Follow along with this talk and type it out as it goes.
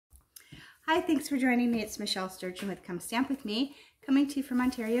Hi, thanks for joining me. It's Michelle Sturgeon with Come Stamp With Me, coming to you from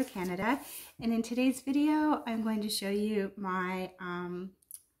Ontario, Canada. And in today's video, I'm going to show you my,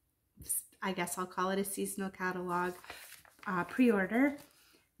 I guess I'll call it a seasonal catalog pre-order.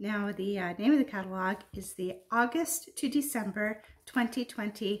 Now, the name of the catalog is the August to December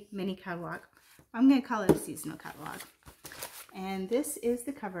 2020 mini catalog. I'm going to call it a seasonal catalog. And this is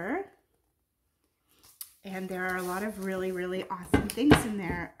the cover. And there are a lot of really awesome things in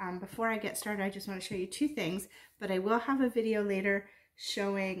there. Before I get started, I just want to show you two things, but I will have a video later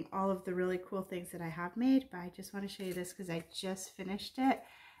showing all of the really cool things that I have made, but I just want to show you this because I just finished it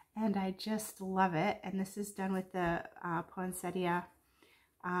and I just love it. And this is done with the poinsettia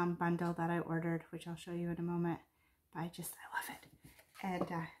bundle that I ordered, which I'll show you in a moment, but I love it. And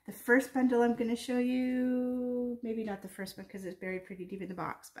the first bundle I'm going to show you, maybe not the first one because it's buried pretty deep in the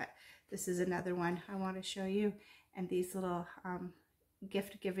box, but this is another one I want to show you. And these little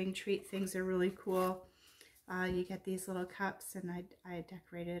gift-giving treat things are really cool. You get these little cups, and I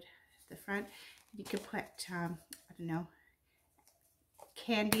decorated the front. You could put, I don't know,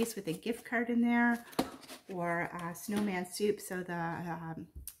 candies with a gift card in there, or snowman soup, so the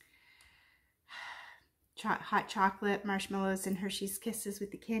hot chocolate, marshmallows, and Hershey's Kisses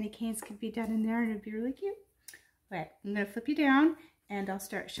with the candy canes could be done in there, and it'd be really cute. Okay, I'm going to flip you down, and I'll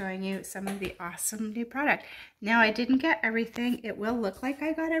start showing you some of the awesome new product. Now, I didn't get everything. It will look like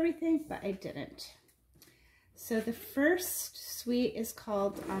I got everything, but I didn't. So the first suite is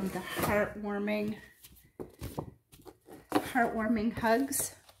called the Heartwarming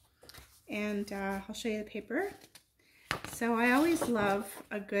Hugs, and I'll show you the paper. So I always love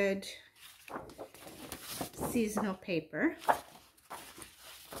a good seasonal paper,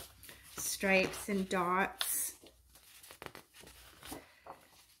 stripes and dots.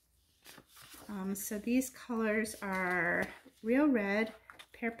 So these colors are Real Red,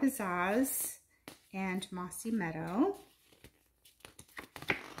 Pear Pizzazz, and Mossy Meadow.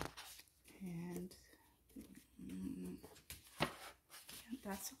 And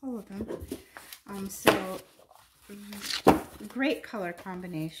that's all of them. So great color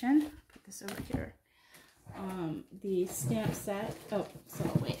combination. Put this over here. The stamp set. Oh, so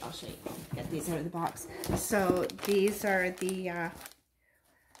wait, I'll show you. Get these out of the box. So these are the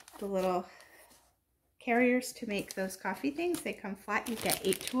little carriers to make those coffee things. They come flat. You get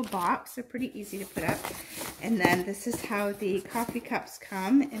 8 to a box. They're pretty easy to put up. And then this is how the coffee cups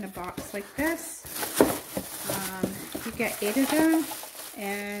come in a box like this. You get 8 of them,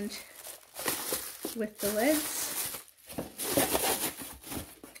 and with the lids.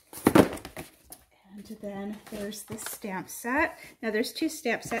 And then there's the stamp set. Now there's 2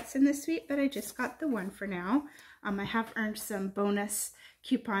 stamp sets in this suite, but I just got the one for now. I have earned some bonus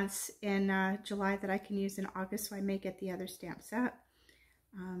coupons in July that I can use in August, so I may get the other stamp set.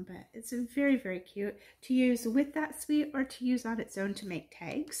 But it's very cute to use with that suite or to use on its own to make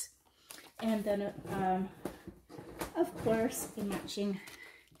tags. And then of course a matching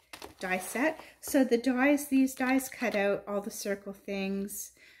die set. So the dies, these dies cut out all the circle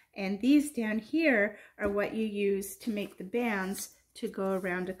things, and these down here are what you use to make the bands to go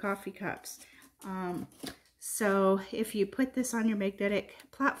around the coffee cups. So if you put this on your magnetic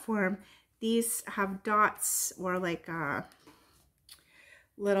platform, these have dots or like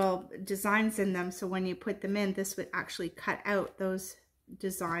little designs in them. So when you put them in, this would actually cut out those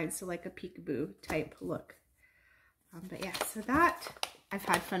designs, so like a peekaboo type look. But yeah, so that I've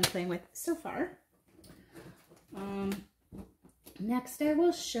had fun playing with so far. Next I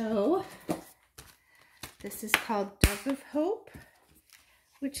will show, this is called Dove of Hope,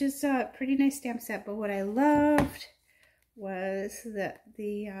 which is a pretty nice stamp set, but what I loved was the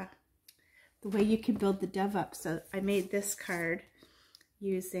way you can build the dove up. So I made this card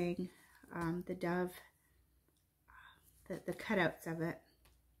using the dove, the cutouts of it.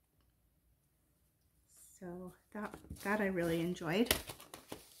 So that I really enjoyed.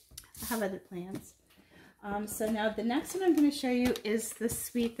 I have other plans. So now the next one I'm going to show you is the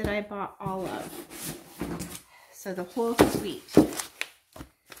suite that I bought all of. So the whole suite.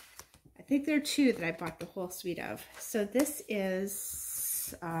 I think there are 2 that I bought the whole suite of. So this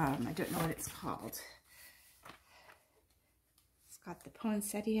is, I don't know what it's called. It's got the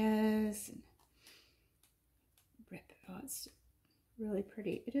poinsettias. And oh, it's really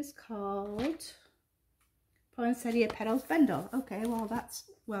pretty. It is called Poinsettia Petals Bundle. Okay, well that's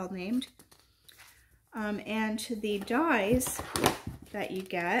well named. And the dies that you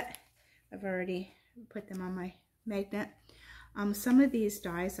get, I've already put them on my magnet. Some of these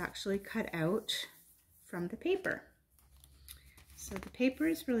dies actually cut out from the paper. So the paper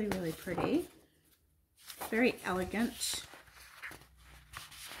is really pretty. Very elegant.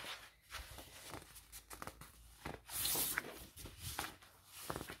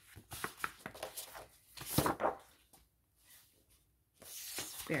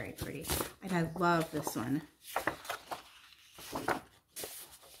 very pretty. And I love this one.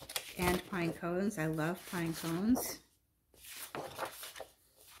 And pine cones. I love pine cones.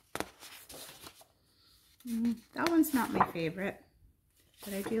 That one's not my favorite,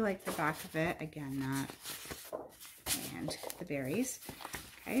 but I do like the back of it. Again, that and the berries.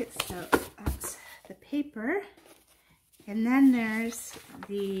 Okay, so that's the paper. And then there's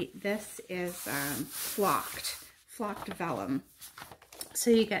this is flocked vellum. So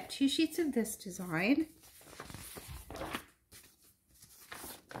you get 2 sheets of this design,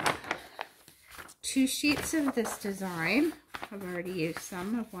 2 sheets of this design. I've already used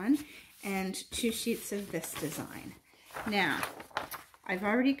some of one, and 2 sheets of this design. Now, I've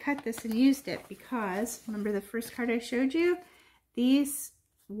already cut this and used it because, remember the first card I showed you? These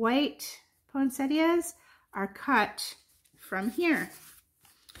white poinsettias are cut from here.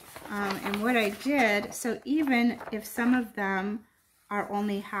 And what I did, so even if some of them are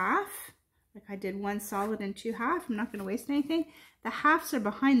only half, like I did 1 solid and 2 half, I'm not going to waste anything. The halves are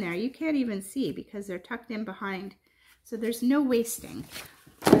behind there. You can't even see because they're tucked in behind. So there's no wasting.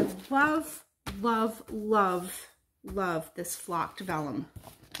 I love, love, love, love this flocked vellum.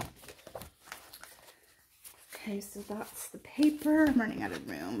 Okay, so that's the paper. I'm running out of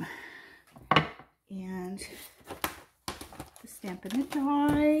room. And the Stampin' Up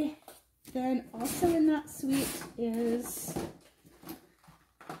die. Then also in that suite is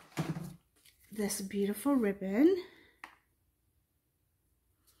this beautiful ribbon.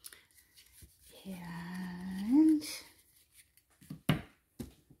 And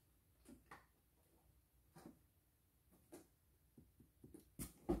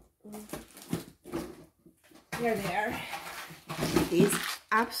there they are. These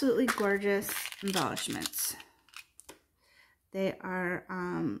absolutely gorgeous embellishments. They are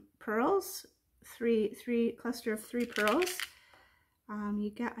pearls, three cluster of 3 pearls.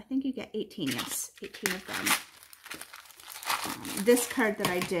 I think you get 18, yes, 18 of them. This card that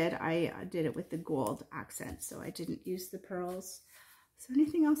I did it with the gold accent, so I didn't use the pearls. Is there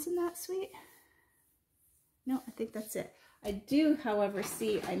anything else in that suite? No, I think that's it. I do, however,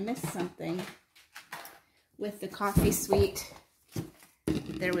 see I missed something with the coffee suite.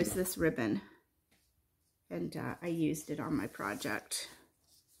 There was this ribbon, and I used it on my project.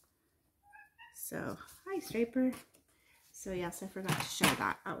 So, hi, Striper. So, yes, I forgot to show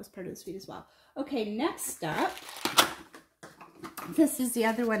that. That was part of the suite as well. Okay, next up, this is the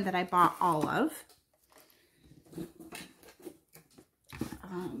other one that I bought all of.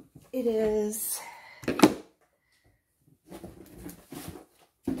 It is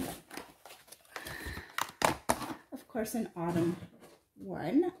of course an autumn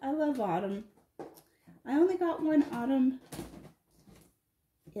one. I love autumn. I only got 1 autumn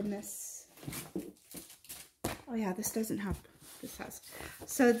in this. Oh yeah, this doesn't have, this has.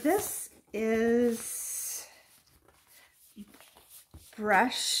 So this is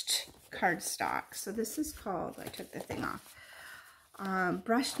brushed cardstock. So this is called, I took the thing off,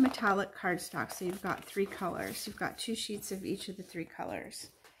 brushed metallic cardstock. So you've got 3 colors. You've got 2 sheets of each of the 3 colors.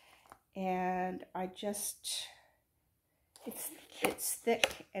 And I just, it's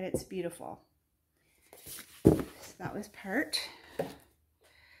thick and it's beautiful. So that was part.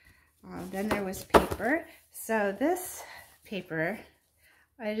 Then there was paper. So this paper,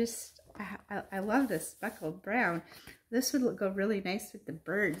 I love this speckled brown. This would go really nice with the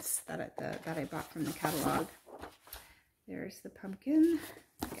birds that I bought from the catalog. There's the pumpkin.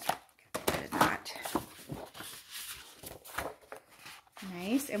 Get rid of that.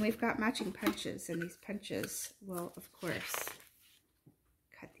 Nice. And we've got matching punches, and these punches will, of course,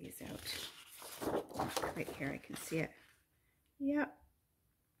 cut these out. Right here, I can see it. Yep.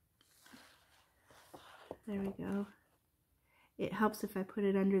 There we go. It helps if I put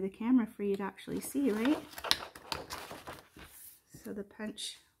it under the camera for you to actually see, right? So the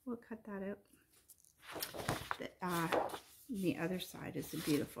punch, we'll cut that out. The other side is a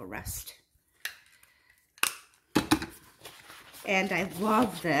beautiful rest. And I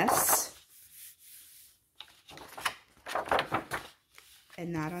love this.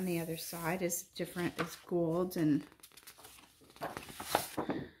 And that on the other side is different, it's gold and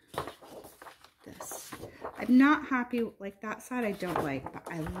this. I'm not happy, like that side I don't like, but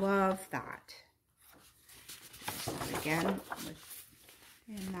I love that. Again,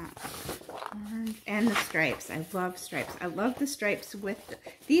 and that orange, and the stripes. I love stripes. I love the stripes with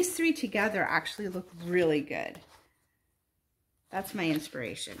these 3 together actually look really good. That's my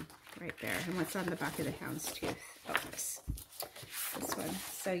inspiration right there. And what's on the back of the houndstooth? Oh, this one.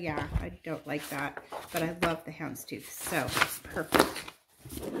 So yeah, I don't like that, but I love the houndstooth. So it's perfect.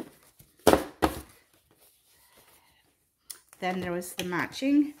 then there was the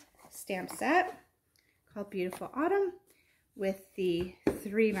matching stamp set called Beautiful Autumn with the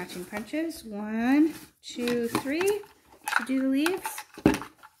 3 matching punches. 1, 2, 3 to do the leaves.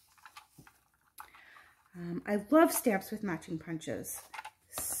 I love stamps with matching punches.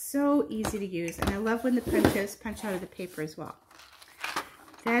 So easy to use, and I love when the punches punch out of the paper as well.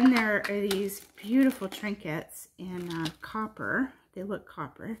 Then there are these beautiful trinkets in copper. They look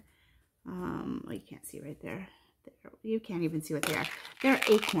copper. Well, you can't see right there. You can't even see what they are. They're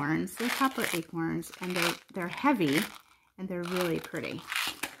acorns. They're copper acorns, and they're heavy, and they're really pretty.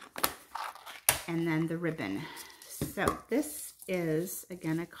 And then the ribbon. So this is,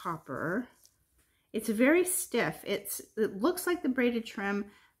 again, a copper. It's very stiff. It looks like the braided trim,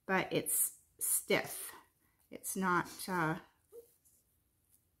 but it's stiff. It's not,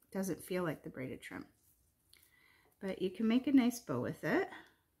 doesn't feel like the braided trim. But you can make a nice bow with it.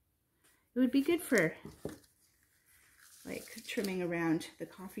 It would be good for like trimming around the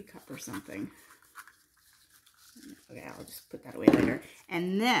coffee cup or something. Okay, I'll just put that away later.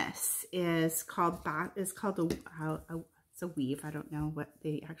 And this is called it's a weave. I don't know what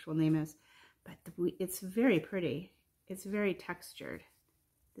the actual name is, but it's very pretty. It's very textured,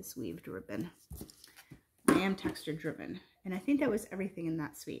 this weaved ribbon. I am texture driven, and I think that was everything in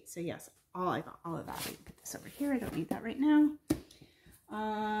that suite. So yes, I got all of that. I can put this over here. I don't need that right now.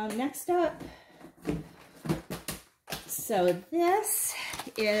 Next up, so this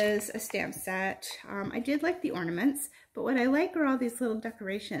is a stamp set. I did like the ornaments, but what I like are all these little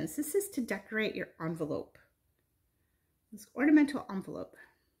decorations. This is to decorate your envelope. This ornamental envelope.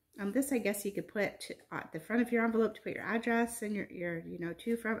 This I guess you could put at the front of your envelope to put your address and your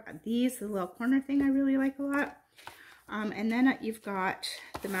the little corner thing I really like a lot. And then you've got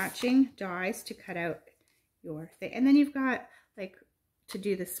the matching dies to cut out your thing. And then you've got like to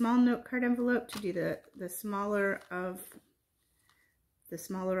do the small note card envelope, to do the smaller of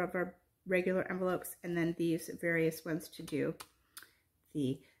our regular envelopes, and then these various ones to do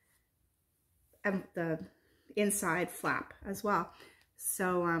the inside flap as well.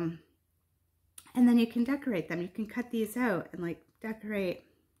 So, and then you can decorate them. You can cut these out and like decorate.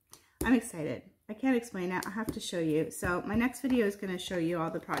 I'm excited. I can't explain it. I have to show you. So my next video is going to show you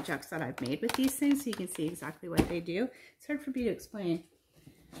all the projects that I've made with these things so you can see exactly what they do. It's hard for me to explain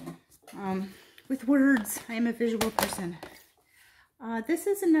with words. I am a visual person. This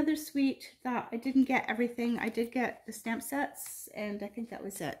is another suite that I didn't get everything. I did get the stamp sets, and I think that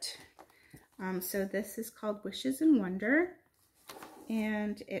was it. So this is called Wishes and Wonder.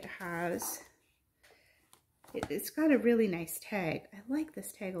 And it's got a really nice tag. I like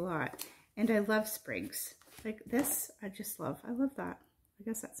this tag a lot. And I love sprigs. Like this, I love that. I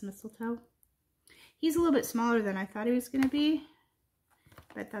guess that's mistletoe. He's a little bit smaller than I thought he was going to be,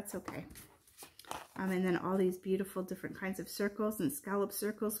 but that's okay. And then all these beautiful different kinds of circles and scallop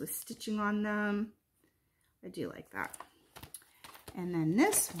circles with stitching on them. I do like that. And then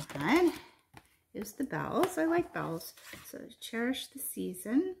this one is the bells. I like bells. So cherish the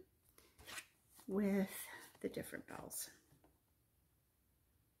season with the different bells.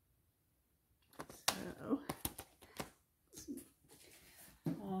 So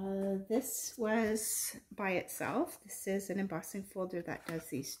this was by itself. This is an embossing folder that does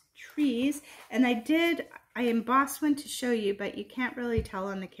these trees. And I embossed one to show you, but you can't really tell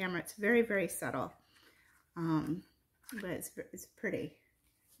on the camera. It's very, very subtle. But it's pretty.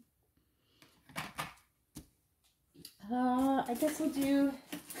 I guess we'll do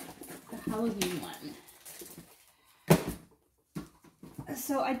the Halloween one.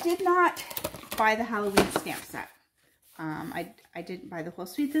 So I did not buy the Halloween stamp set. I didn't buy the whole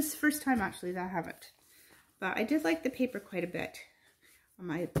suite. This is the first time actually that I haven't. But I did like the paper quite a bit.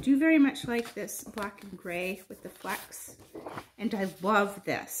 I do very much like this black and gray with the flecks. And I love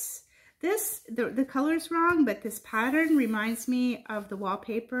this. The color's wrong, but this pattern reminds me of the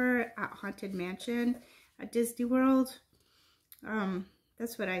wallpaper at Haunted Mansion at Disney World.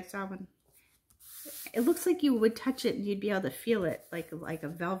 That's what I saw when it looks like you would touch it and you'd be able to feel it like a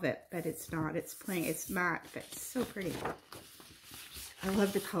velvet, but it's not. It's plain. It's matte, but it's so pretty. I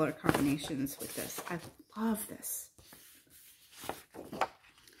love the color combinations with this. I love this.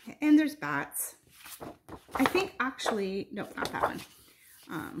 And there's bats. I think actually, no, not that one.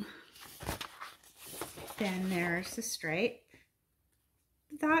 Then there's the stripe.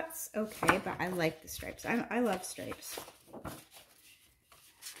 That's okay, but I like the stripes. I love stripes.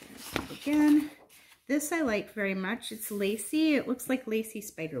 There's it again. This I like very much. It's lacy. It looks like lacy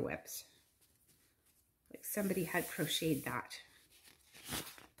spider webs. Like somebody had crocheted that.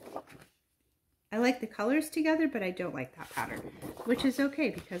 I like the colors together, but I don't like that pattern, which is okay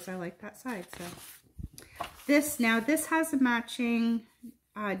because I like that side. So this has a matching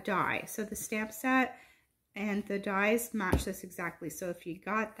die. So the stamp set and the dies match this exactly. So if you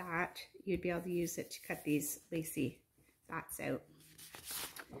got that, you'd be able to use it to cut these lacy bats out.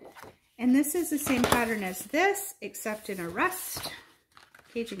 And this is the same pattern as this, except in a rust.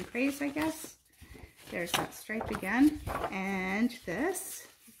 Cajun Craze, I guess. There's that stripe again. And this,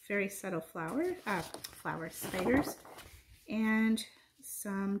 very subtle spiders. And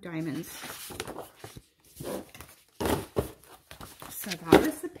some diamonds. So that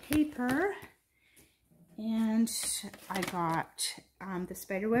was the paper. And I got the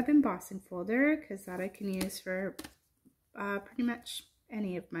spiderweb embossing folder, because that I can use for pretty much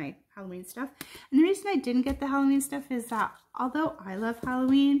any of my Halloween stuff. And the reason I didn't get the Halloween stuff is that although I love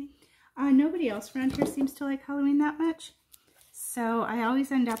Halloween, nobody else around here seems to like Halloween that much. So I always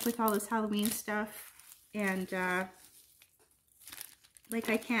end up with all this Halloween stuff, and like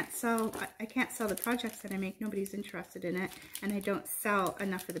I can't sell the projects that I make. Nobody's interested in it, and I don't sell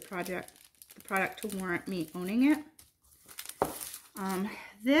enough of the product to warrant me owning it.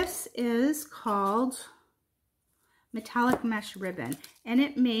 This is called Metallic Mesh Ribbon, and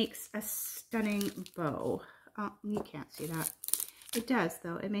it makes a stunning bow. Oh, you can't see that. It does,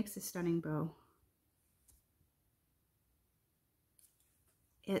 though. It makes a stunning bow.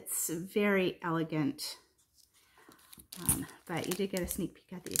 It's very elegant, but you did get a sneak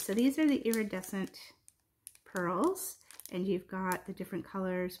peek at these. So these are the iridescent pearls, and you've got the different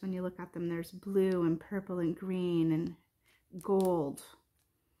colors. When you look at them, there's blue and purple and green and gold.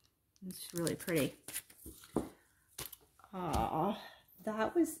 It's really pretty.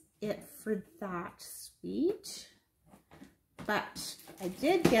 That was it for that suite. But I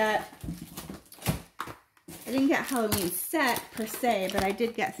didn't get Halloween set per se, but I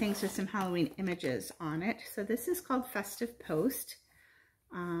did get things with some Halloween images on it. So this is called Festive Post.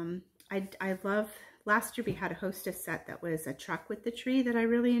 I love, last year we had a hostess set that was a truck with the tree that I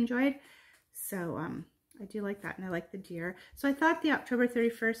really enjoyed. So I do like that, and I like the deer. So I thought the October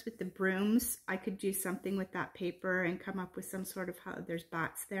 31st with the brooms, I could do something with that paper and come up with some sort of, there's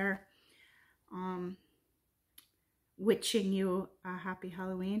bats there, wishing you a happy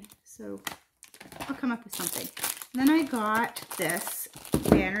Halloween. So I'll come up with something. And then I got this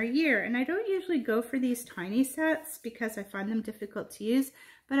banner year, and I don't usually go for these tiny sets because I find them difficult to use,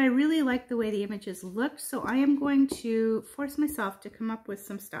 but I really like the way the images look, so I am going to force myself to come up with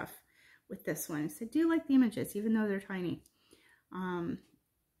some stuff with this one. So I do like the images, even though they're tiny. And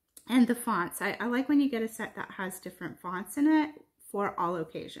the fonts. I like when you get a set that has different fonts in it for all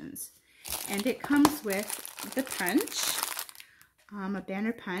occasions. And it comes with the punch, a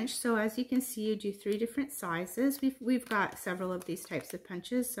banner punch. So as you can see, you do 3 different sizes. We've got several of these types of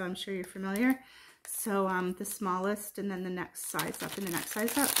punches, so I'm sure you're familiar. So the smallest, and then the next size up, and the next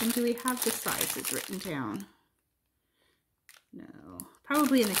size up. And do we have the sizes written down? No,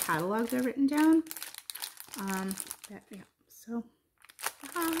 probably in the catalog they're written down. Yeah, so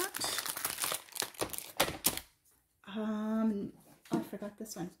that. Oh, I forgot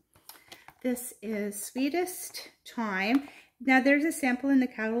this one. This is Sweetest Time. Now there's a sample in the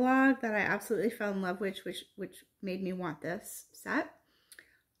catalog that I absolutely fell in love with, which made me want this set.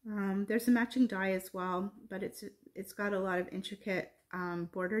 There's a matching die as well, but it's got a lot of intricate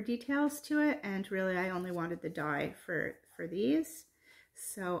border details to it, and really I only wanted the die for these,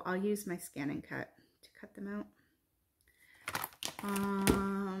 so I'll use my scan and cut to cut them out.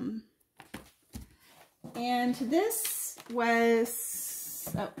 And this was,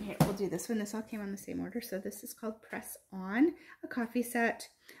 oh here, we'll do this one. This all came on the same order. So this is called Press On, a coffee set.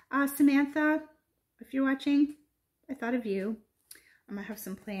 Samantha, if you're watching, I thought of you. I have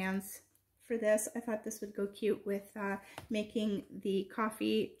some plans for this. I thought this would go cute with making the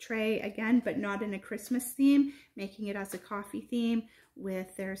coffee tray again, but not in a Christmas theme, making it as a coffee theme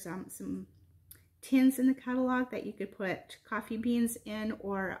with, there's some tins in the catalog that you could put coffee beans in,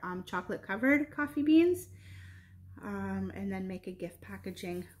 or chocolate covered coffee beans, and then make a gift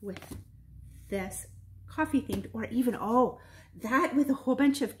packaging with this coffee themed, or even, oh, that with a whole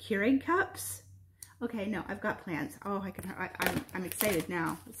bunch of Keurig cups. Okay, no, I've got plans. Oh, I'm excited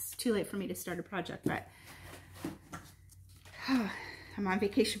now. It's too late for me to start a project, but I'm on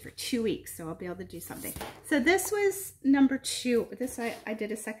vacation for 2 weeks, so I'll be able to do something. So this was number 2. This I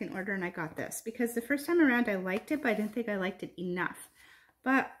did a second order, and I got this because the first time around I liked it, but I didn't think I liked it enough.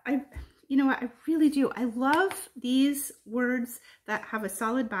 But you know what, I really do. I love these words that have a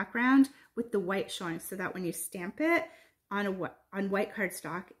solid background with the white showing, so that when you stamp it on white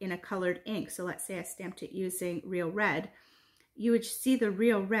cardstock in a colored ink, so let's say I stamped it using real red, you would see the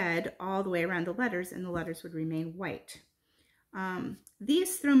real red all the way around the letters, and the letters would remain white.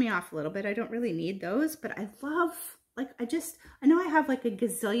 These throw me off a little bit. I don't really need those, but I love, like, I know I have like a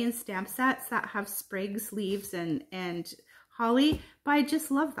gazillion stamp sets that have sprigs, leaves, and holly, but I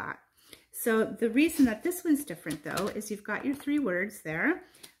just love that. So the reason that this one's different though is you've got your 3 words there,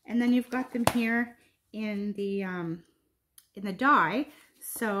 and then you've got them here in the die.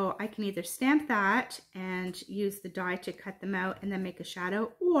 So I can either stamp that and use the die to cut them out and then make a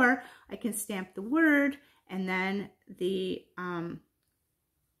shadow, or I can stamp the word and then the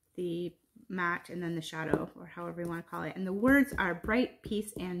mat and then the shadow, or however you want to call it. And the words are bright,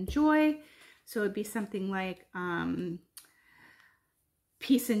 peace, and joy. So it'd be something like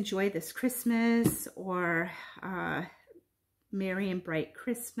peace and joy this Christmas, or merry and bright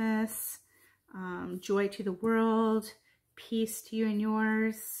Christmas, joy to the world, peace to you and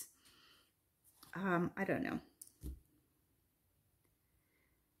yours. I don't know.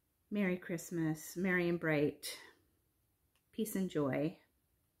 Merry Christmas, merry and bright, peace and joy.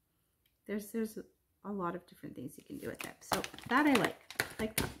 There's a lot of different things you can do with it. So that I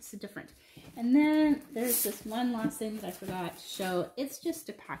like that. It's different. And then there's this one last thing that I forgot to show. It's just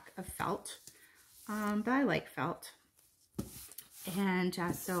a pack of felt, but I like felt. And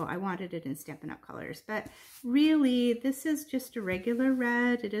so I wanted it in Stampin' Up! Colors. But really, this is just a regular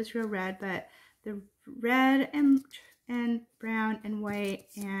red. It is real red, but the red and brown and white,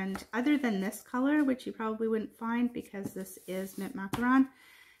 and other than this color, which you probably wouldn't find because this is mint macaron,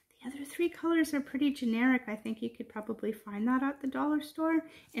 the other 3 colors are pretty generic. I think you could probably find that at the dollar store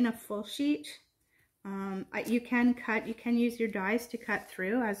in a full sheet. You can use your dies to cut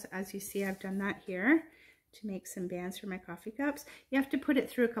through, as you see I've done that here to make some bands for my coffee cups. You have to put it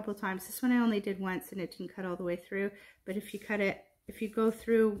through a couple times. This one I only did once and it didn't cut all the way through, but if you go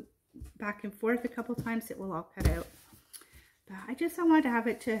through back and forth a couple times, it will all cut out. But I wanted to have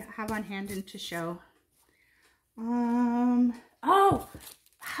it to have on hand and to show. Oh,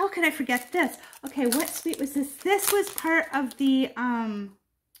 how could I forget this? Okay, what suite was this? This was part of the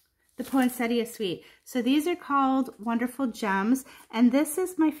Poinsettia suite. So these are called Wonderful Gems, and this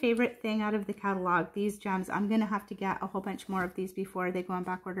is my favorite thing out of the catalog, these gems. I'm gonna have to get a whole bunch more of these before they go on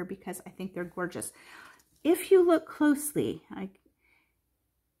back order because I think they're gorgeous. If you look closely,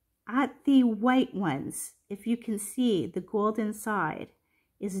 at the white ones, if you can see, the gold inside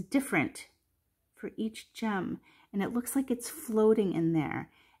is different for each gem, and it looks like it's floating in there,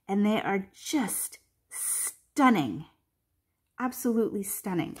 and they are just stunning, absolutely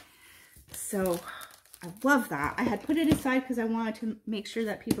stunning. So I love that. I had put it aside because I wanted to make sure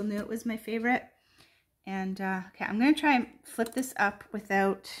that people knew it was my favorite. And okay, I'm going to try and flip this up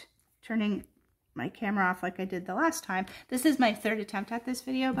without turning my camera off like I did the last time. This is my 3rd attempt at this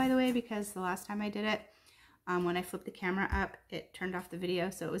video, by the way, because the last time I did it, when I flipped the camera up, it turned off the video,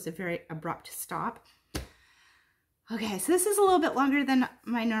 so it was a very abrupt stop. Okay, so this is a little bit longer than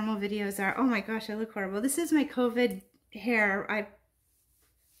my normal videos are. Oh my gosh, I look horrible. This is my COVID hair. I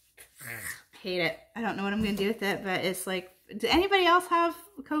hate it. I don't know what I'm going to do with it, but it's like, does anybody else have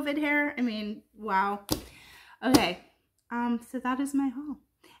COVID hair? I mean, wow. Okay, so that is my haul.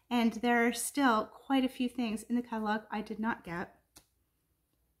 And there are still quite a few things in the catalog I did not get.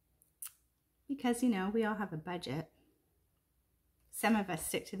 Because, you know, we all have a budget. Some of us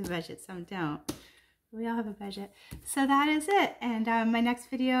stick to the budget, some don't. We all have a budget. So that is it. And my next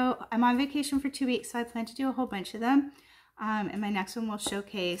video, I'm on vacation for 2 weeks, so I plan to do a whole bunch of them. And my next one will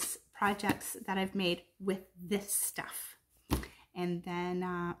showcase projects that I've made with this stuff. And then,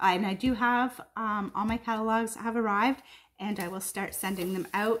 and I do have, all my catalogs have arrived, and I will start sending them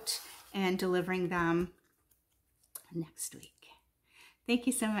out and delivering them next week. Thank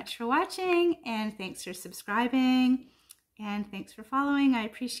you so much for watching, and thanks for subscribing, and thanks for following. I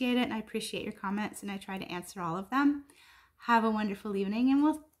appreciate it, and I appreciate your comments, and I try to answer all of them. Have a wonderful evening, and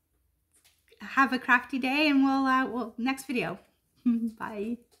we'll have a crafty day, and we'll next video.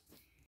 Bye.